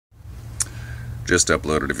Just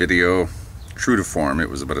uploaded a video. True to form, it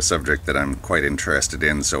was about a subject that I'm quite interested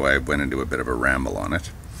in, so I went into a bit of a ramble on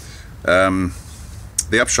it.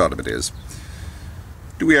 The upshot of it is,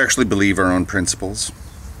 do we actually believe our own principles?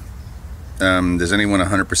 Does anyone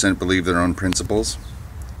 100% believe their own principles?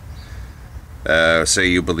 Say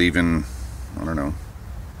you believe in, I don't know,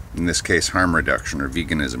 in this case harm reduction or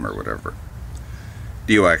veganism or whatever.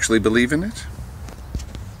 Do you actually believe in it?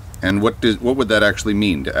 And what would that actually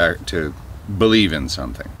mean to believe in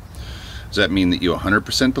something? Does that mean that you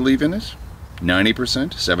 100% believe in it?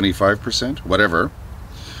 90%? 75%? Whatever.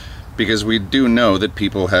 Because we do know that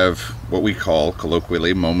people have what we call,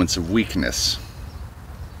 colloquially, moments of weakness.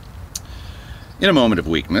 In a moment of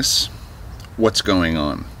weakness, what's going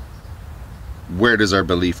on? Where does our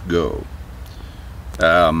belief go?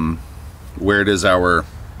 Where does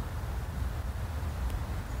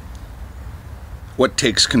what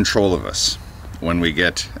takes control of us when we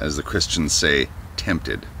get, as the Christians say,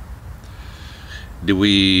 tempted?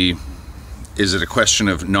 Is it a question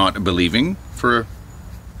of not believing for a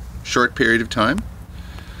short period of time?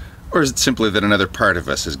 Or is it simply that another part of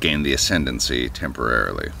us has gained the ascendancy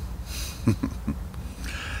temporarily?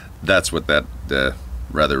 That's what that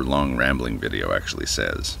rather long rambling video actually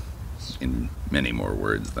says, in many more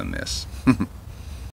words than this.